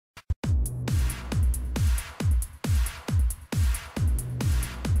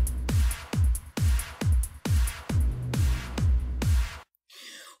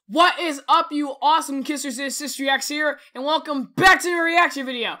What is up, you awesome kissers? It's CistReactZ here, and welcome back to a reaction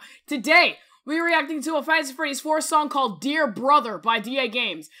video. Today, we're reacting to a Five Nights at Freddy's 4 song called Dear Brother by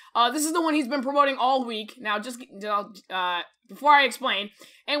DAGames. This is the one he's been promoting all week. Now, just before I explain,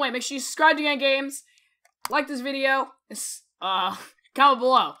 anyway, make sure you subscribe to DAGames, like this video, comment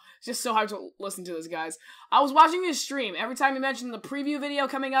below. It's just so hard to listen to this, guys. I was watching his stream. Every time he mentioned the preview video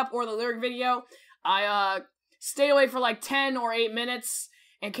coming up or the lyric video, I stayed away for like 10 or 8 minutes.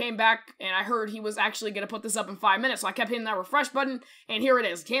 And came back, and I heard he was actually going to put this up in 5 minutes, so I kept hitting that refresh button, and here it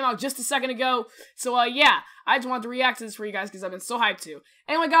is. It came out just a second ago, so yeah, I just wanted to react to this for you guys, because I've been so hyped to.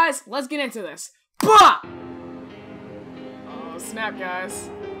 Anyway, guys, let's get into this. Bah! Oh, snap, guys.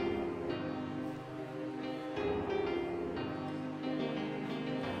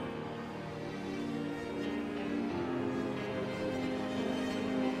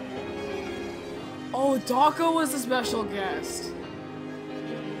 Oh, Dawko was the special guest.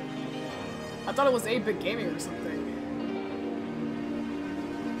 I thought it was 8-bit gaming or something.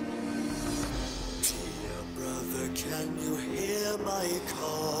 Dear brother, can you hear my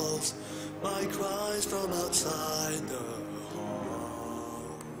calls, my cries from outside the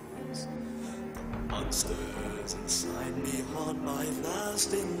halls? Monsters inside me haunt my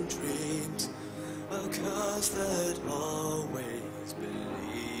lasting dreams, a curse that always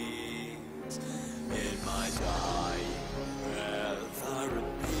believes. In my dying breath I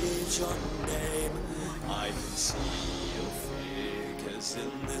repeat your name. I can see your figures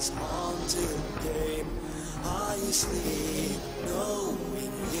in this haunted game. I sleep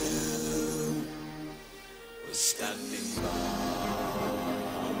knowing you were standing by.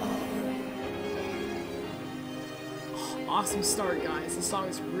 Awesome start, guys. The song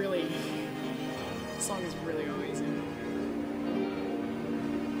is really amazing.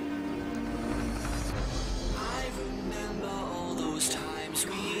 Times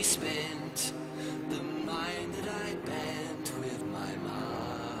we spent, the mind that I bent with my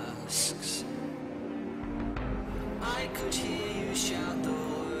masks. I could hear you shout the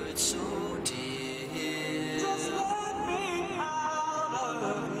words so dear. Just let me out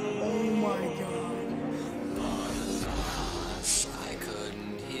of here. Oh my god. But alas, I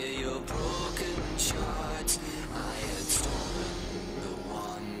couldn't hear your broken charts. I had stolen the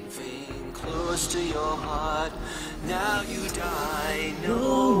one thing close to your heart. Now you die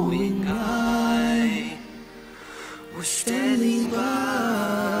knowing I was standing by.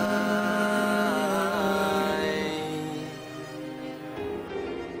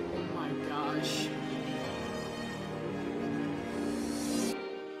 Oh my gosh.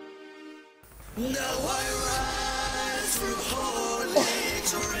 Now I rise through holy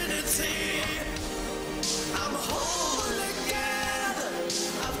eternity. I'm whole again.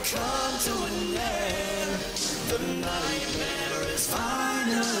 I've come to an end. The nightmare is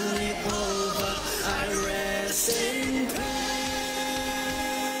finally over. I rest in pain.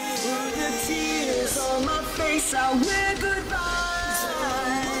 Through the tears on my face, I wear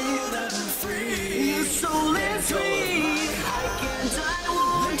goodbye. Smooth and free. Your soul is free. I can't, I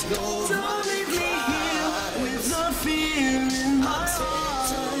won't. Don't leave me here with no fear in my heart.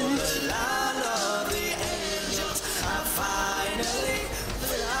 To the land of the angels, I finally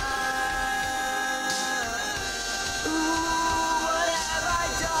fly.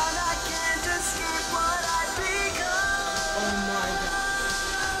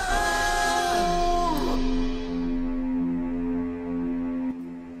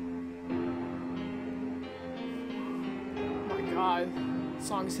 God,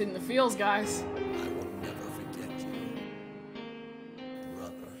 song's hitting the feels, guys. I will never forget you,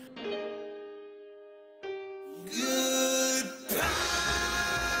 brother. Goodbye.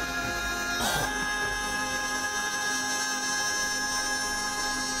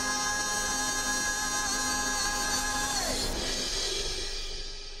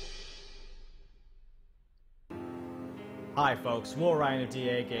 Hi folks, Ryan of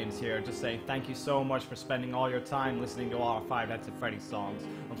DAGames here, just saying thank you so much for spending all your time listening to all our Five Nights at Freddy's songs.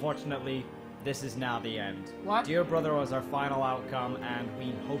 Unfortunately, this is now the end. What? Dear Brother was our final outcome, and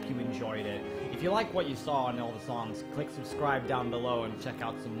we hope you enjoyed it. If you like what you saw in all the songs, click subscribe down below and check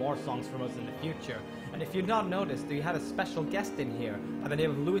out some more songs from us in the future. And if you've not noticed, we had a special guest in here by the name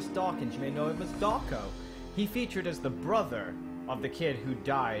of Lewis Dawkins. You may know him as Dawko. He featured as the brother of the kid who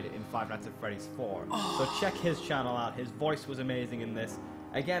died in Five Nights at Freddy's 4. So check his channel out. His voice was amazing in this.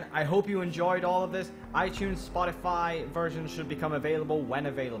 Again, I hope you enjoyed all of this. iTunes, Spotify versions should become available when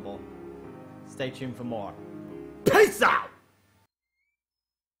available. Stay tuned for more. Peace out!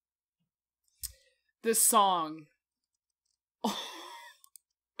 This song.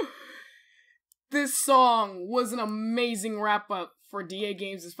 This song was an amazing wrap-up for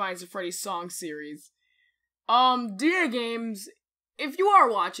DAGames' Five Nights at Freddy's song series. DAGames, if you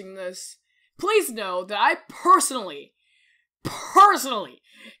are watching this, please know that I personally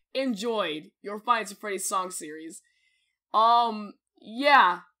enjoyed your Five Nights at Freddy's song series.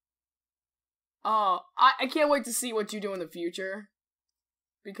 Yeah. I can't wait to see what you do in the future.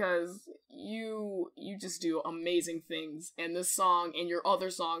 Because you just do amazing things, and this song and your other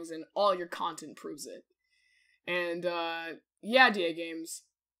songs and all your content proves it. And yeah, DAGames,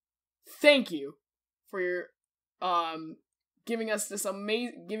 thank you for your giving us these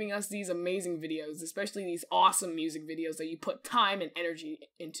amazing videos, especially these awesome music videos that you put time and energy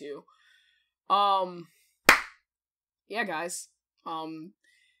into. Yeah, guys,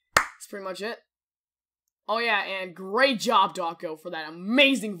 that's pretty much it. Oh yeah, and great job, Dawko, for that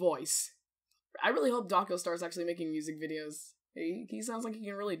amazing voice. I really hope Dawko starts actually making music videos. He sounds like he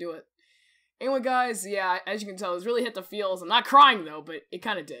can really do it. Anyway, guys, yeah, as you can tell, it's really hit the feels. I'm not crying, though, but it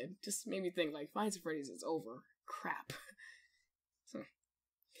kind of did. Just made me think, like, Five Nights at Freddy's is over. Crap. So,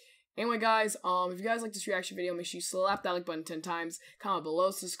 anyway, guys, if you guys like this reaction video, make sure you slap that like button 10 times. Comment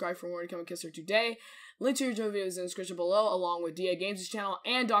below, subscribe for more to come and Kiss Her today. Link to your joint videos in the description below, along with DAGames' channel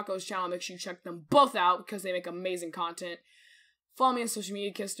and Dawko's channel. Make sure you check them both out because they make amazing content. Follow me on social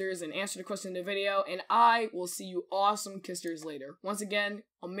media, Kisters, and answer the question in the video. And I will see you awesome Kisters later. Once again,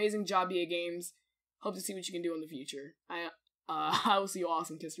 amazing job, DAGames. Hope to see what you can do in the future. I will see you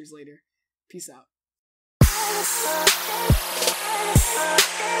awesome Kisters later. Peace out.